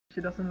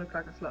She doesn't look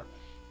like a slut.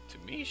 To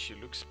me, she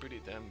looks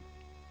pretty damn.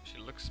 She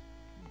looks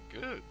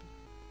good.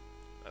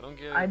 I don't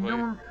get. I why...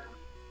 don't.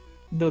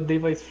 The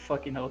D.va is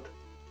fucking out.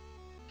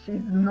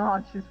 She's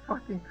not. She's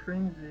fucking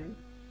cringy.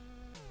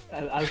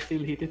 I'll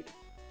still hit it.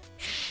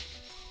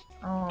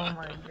 Oh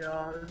my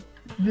god.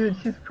 Dude,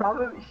 she's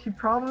Korean,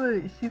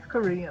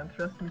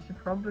 trust me. She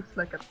probably looks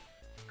like a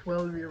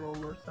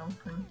 12-year-old or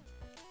something.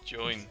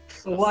 Join.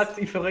 So what?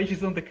 If Rage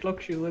is on the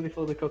clock, she's ready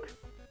for the cock.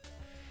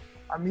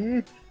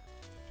 Amit.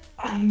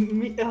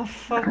 Oh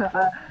fuck.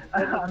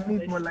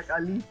 Amit, more like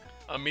Ali.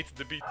 Amit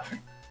the beat.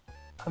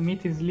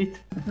 Amit is lit.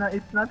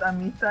 It's not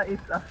Amita,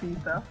 it's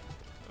Afita.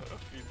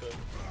 Afita.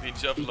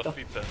 Ninja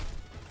Flafita.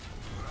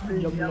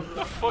 The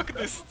The fuck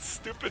this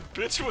stupid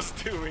bitch was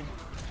doing?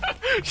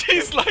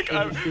 She's like,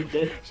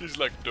 she's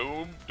like,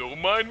 don't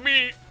mind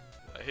me.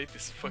 I hate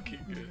this fucking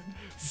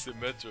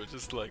Symmetra.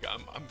 Just like,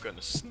 I'm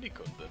gonna sneak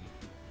on them.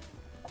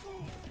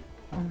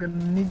 I'm gonna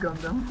nig on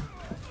them.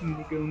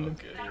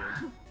 Okay.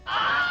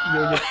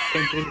 You're just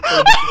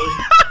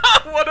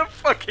What a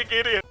fucking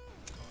idiot!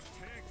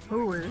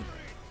 Who is?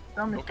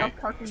 Tell me, Okay, stop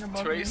talking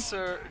about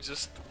Tracer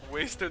just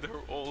wasted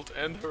her ult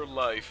and her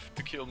life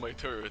to kill my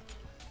turret.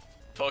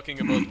 Talking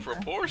about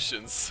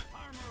proportions.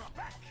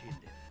 me.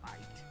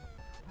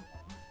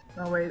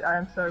 No wait,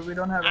 I'm sorry, we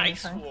don't have any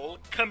Ice time. wall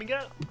coming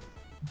up.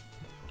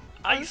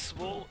 Ice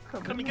wall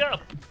coming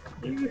up.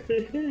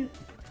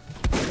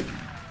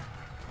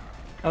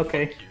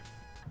 Okay. Thank you.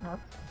 Not.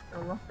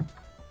 Over.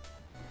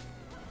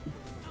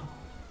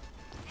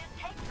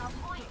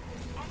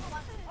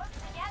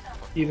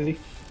 Easy.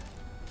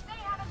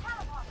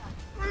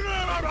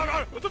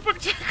 What the fuck,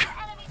 Jack?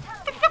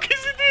 What the fuck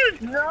is he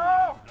doing?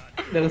 No!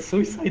 They're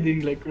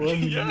suiciding like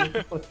one, Yeah.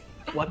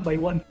 one by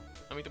one.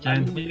 I mean,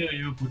 Can't hear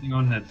you putting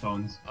on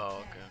headphones.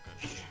 Oh,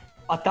 okay.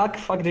 Attack,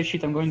 fuck that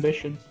shit, I'm going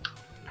Bastion.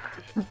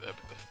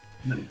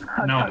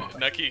 No.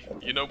 Naki,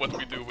 you know what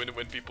we do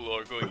when people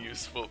are going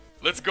useful.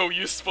 Let's go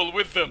useful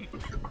with them.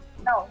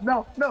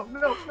 No.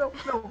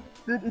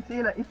 Dude,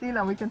 it's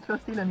Elan, we can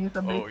trust Elan, he's a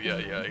Oh big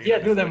yeah. Yeah,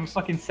 dude, I'm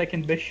fucking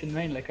second Bastion,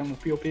 man, like I'm a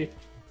POP.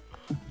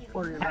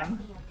 for you, man.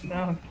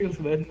 No, it feels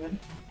bad, man.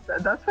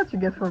 That's what you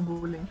get for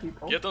bullying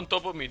people. Get on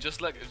top of me,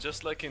 just like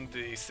in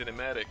the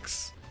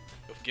cinematics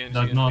of Genji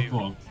Does and not D.va.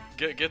 work.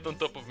 Get on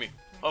top of me.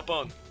 Hop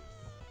on.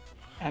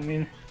 I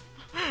mean...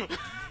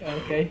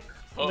 Okay.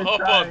 We're Hop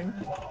trying.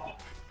 on.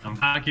 I'm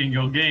hacking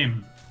your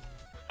game.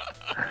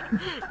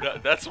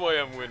 That's why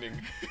I'm winning.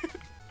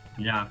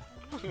 Yeah.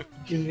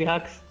 Easy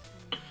hacks.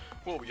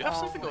 Whoa, you have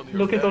something on your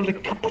Look at all the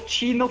back.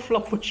 cappuccino,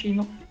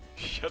 flappuccino.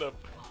 Shut up.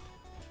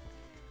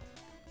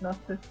 Not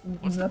this,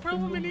 What's the nothing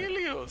problem in new.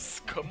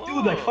 Helios? Come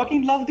on. Dude, I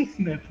fucking love this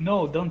map.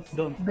 No, don't.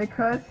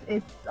 Because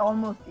it's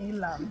almost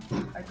Elan.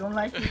 I don't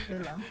like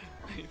Elan.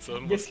 It's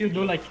almost Yes, you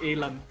do like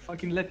Elan.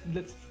 Fucking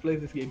let's play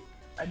this game.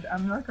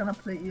 I'm not gonna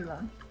play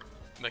Elan.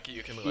 Naki,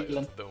 you can riot.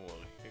 Elan. Don't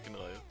worry, you can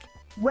riot.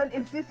 Well,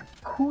 if this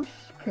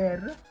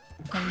Kushker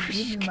can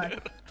give me my...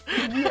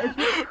 I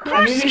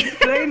mean, it's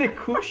playing a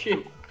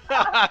cushy.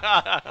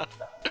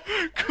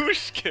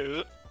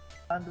 Kushkill.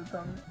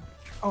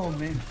 Oh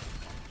man.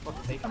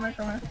 Fuck's sake. Come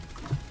here.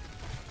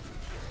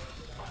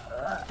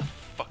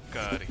 Fuck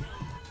out.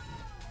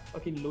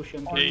 Fucking Lucio.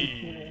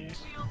 Hey.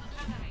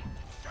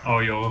 Oh,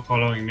 you're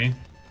following me?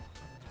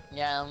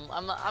 Yeah,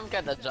 I'm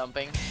kinda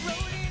jumping.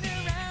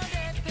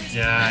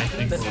 Yeah, I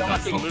think That's we'll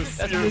fucking go.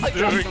 Lucio's fucking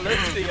doing.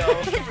 Lucio.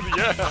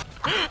 Yeah.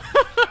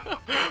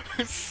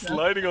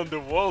 Sliding on the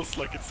walls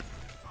like it's.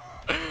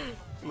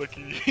 Like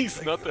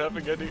he's not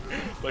having any.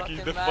 Like he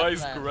Fucking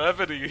defies madman.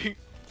 gravity.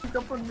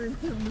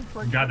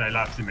 God, I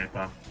love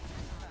Symmetra.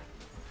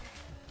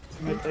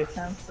 It's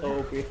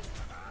so good.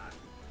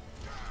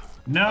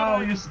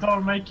 No, you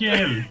stole my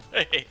kill!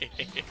 I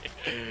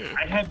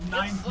had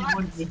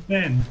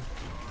 91%.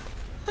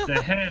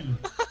 The hell?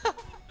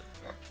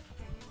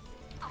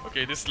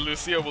 Okay, this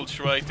Lucio will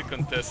try to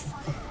contest.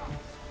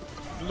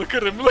 Look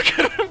at him!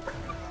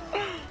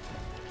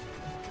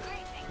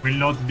 Will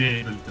not be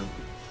able to.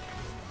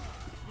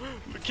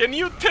 Can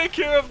you take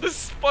care of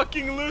this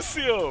fucking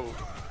Lucio?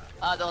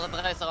 There's a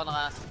Tracer on her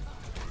ass.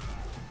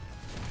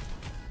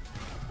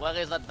 Where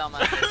is that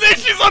dumbass?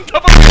 She's on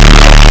top of you!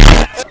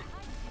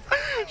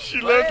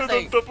 She Where landed is on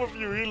he? top of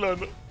you,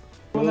 Elan.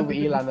 Move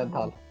Elan and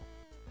Tal.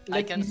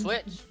 I can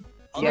switch.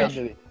 Yeah,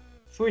 do it.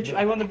 Switch,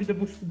 I wanna be the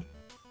boosted.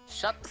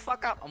 Shut the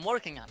fuck up, I'm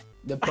working on it.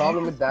 The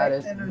problem with that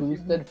is Energy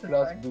boosted boosted,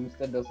 plus right?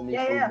 boosted doesn't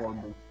Yeah, equal yeah. more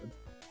boosted.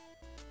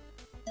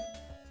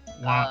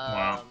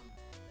 Wow.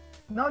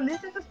 No,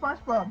 listen to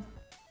SpongeBob.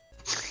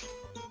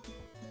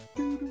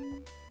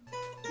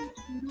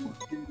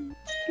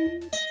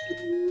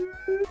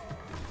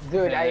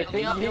 Dude, I Heal me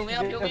think up, heal me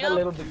up, this heal is me a up.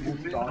 little bit too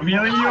strong. I'm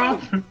healing you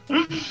up!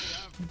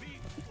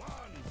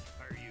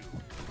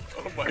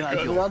 Oh my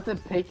It's god. not the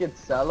pick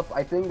itself,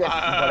 I think that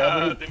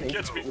whatever he didn't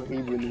picks, catch me.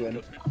 he will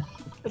win.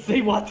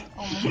 Say what?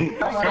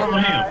 Come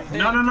here!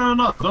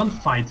 No, don't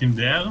fight him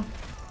there! Oh,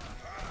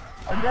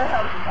 that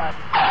helps you back.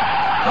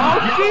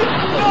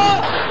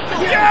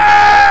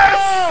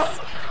 Yes!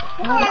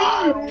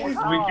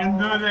 We can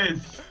do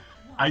this!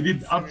 I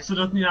did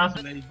absolutely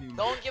nothing.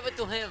 Don't give it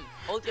to him.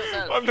 Hold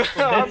yourself. I'm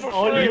That's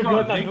all afraid. you're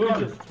gonna They do, got-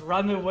 just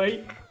run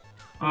away.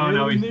 Oh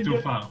no, Little it's too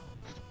nigga. far.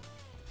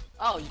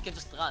 Oh, you can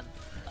just run.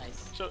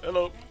 Nice. So,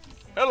 hello.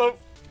 Hello.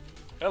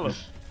 Hello.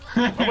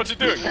 What you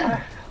doing?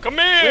 Come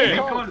here.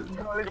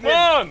 Come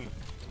on.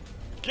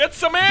 Get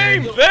some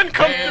aim. Then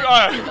come through.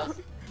 Ah.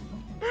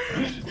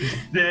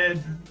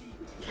 Dead.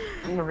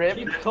 Rip.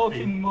 Keep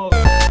talking more.